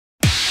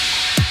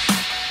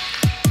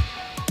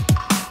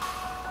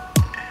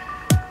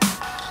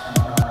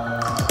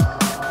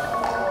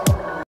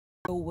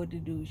what to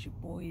do? It's your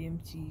boy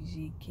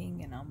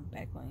Mtzking, and I'm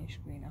back on your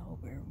screen. I hope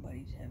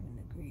everybody's having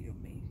a great,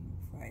 amazing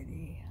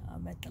Friday.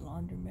 I'm at the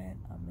laundromat.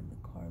 I'm in the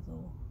car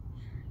though,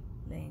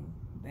 laying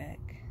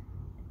back,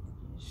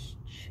 just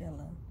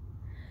chilling,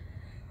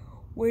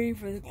 waiting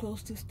for the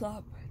clothes to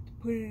stop to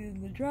put it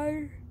in the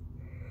dryer.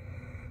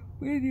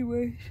 But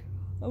anyways,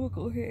 I'm gonna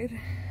go ahead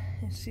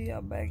and see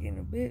y'all back in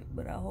a bit,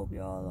 but I hope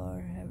y'all are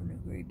having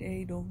a great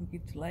day. Don't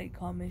forget to like,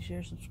 comment,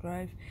 share,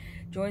 subscribe,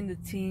 join the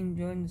team,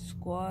 join the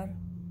squad,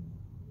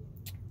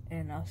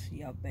 and I'll see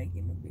y'all back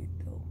in a bit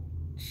though.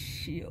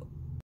 Chill.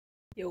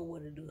 Yo,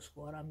 what to do,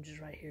 squad? I'm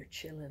just right here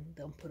chilling,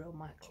 done put up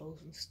my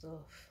clothes and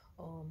stuff,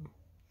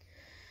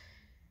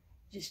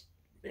 just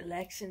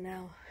relaxing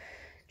now,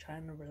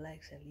 trying to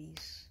relax at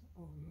least.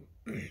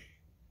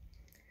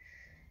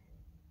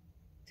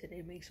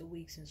 Today makes a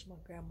week since my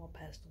grandma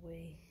passed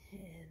away,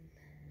 and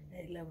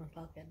at 11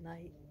 o'clock at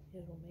night,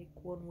 it'll make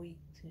 1 week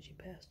since she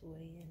passed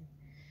away, and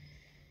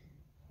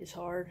it's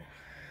hard.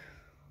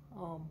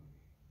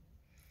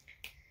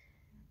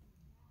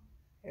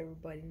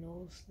 Everybody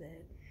knows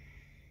that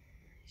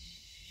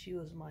she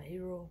was my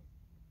hero,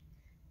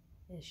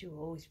 and she will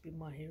always be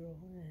my hero,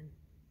 and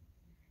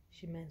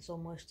she meant so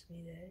much to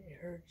me that it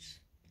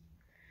hurts.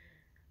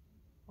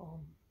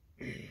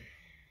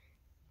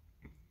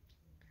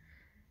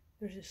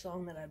 There's a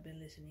song that I've been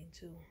listening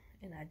to,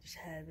 and I just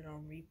have it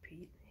on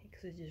repeat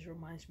because it just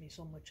reminds me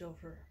so much of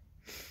her.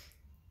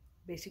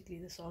 Basically,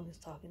 the song is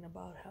talking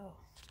about how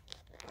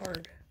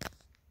hard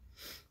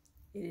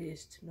it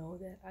is to know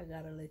that I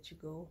gotta let you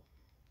go,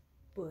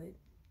 but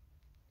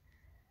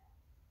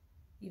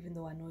even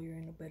though I know you're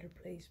in a better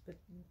place, but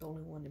the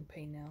only one in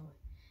pain now,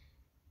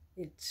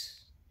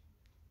 it's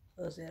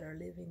us that are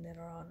living, that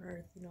are on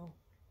earth, you know,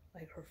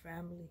 like her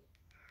family,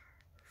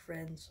 her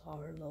friends, all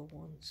her loved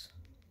ones.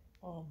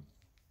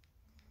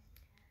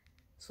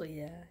 So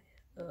yeah,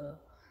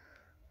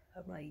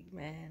 I'm like,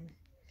 man,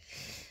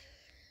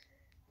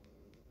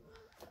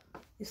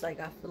 it's like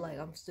I feel like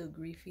I'm still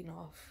grieving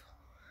off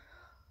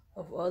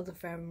of other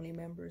family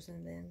members,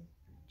 and then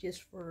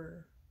just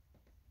for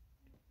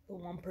the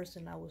one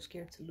person I was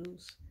scared to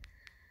lose,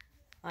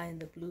 I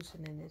end up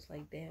losing, and it's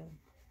like, damn.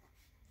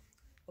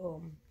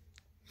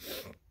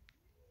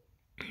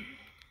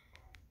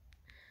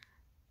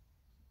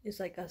 It's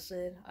like I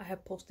said, I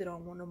have posted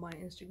on one of my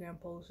Instagram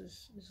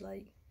posts, it's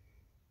like,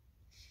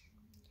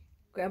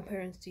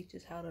 grandparents teach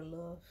us how to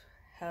love,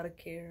 how to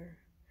care.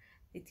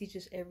 They teach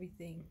us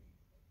everything.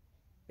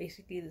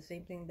 Basically the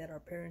same thing that our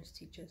parents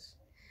teach us.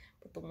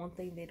 But the one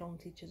thing they don't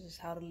teach us is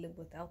how to live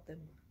without them.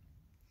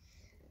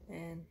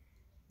 And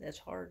that's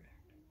hard.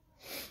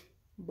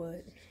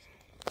 But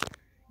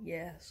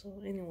yeah,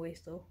 so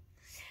anyways though,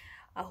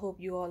 I hope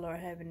you all are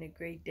having a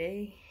great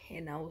day,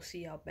 and I will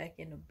see y'all back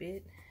in a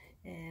bit.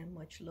 And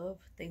much love.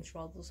 Thanks for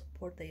all the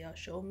support that y'all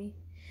show me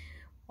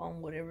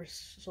on whatever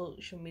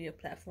social media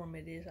platform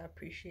it is. I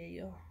appreciate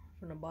y'all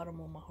from the bottom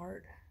of my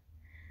heart.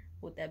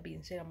 With that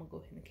being said, I'm gonna go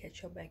ahead and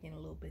catch y'all back in a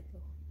little bit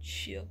though.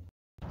 Chill.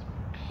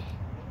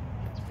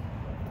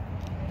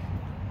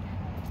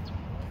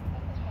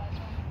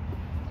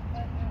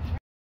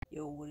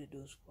 Yo, what it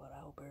do, squad?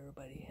 I hope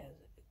everybody has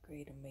a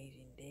great,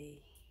 amazing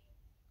day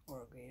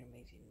or a great,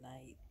 amazing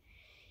night.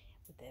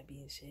 With that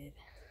being said,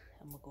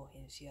 I'm gonna go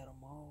ahead and see y'all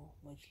tomorrow.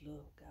 Much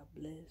love, God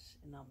bless,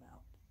 and I'm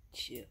out.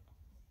 Chill.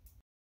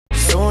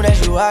 Soon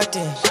as you walked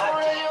in,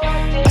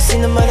 I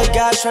seen them other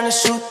guys trying to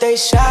shoot they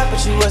shot,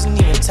 but you wasn't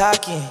even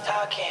talking.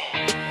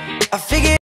 I figured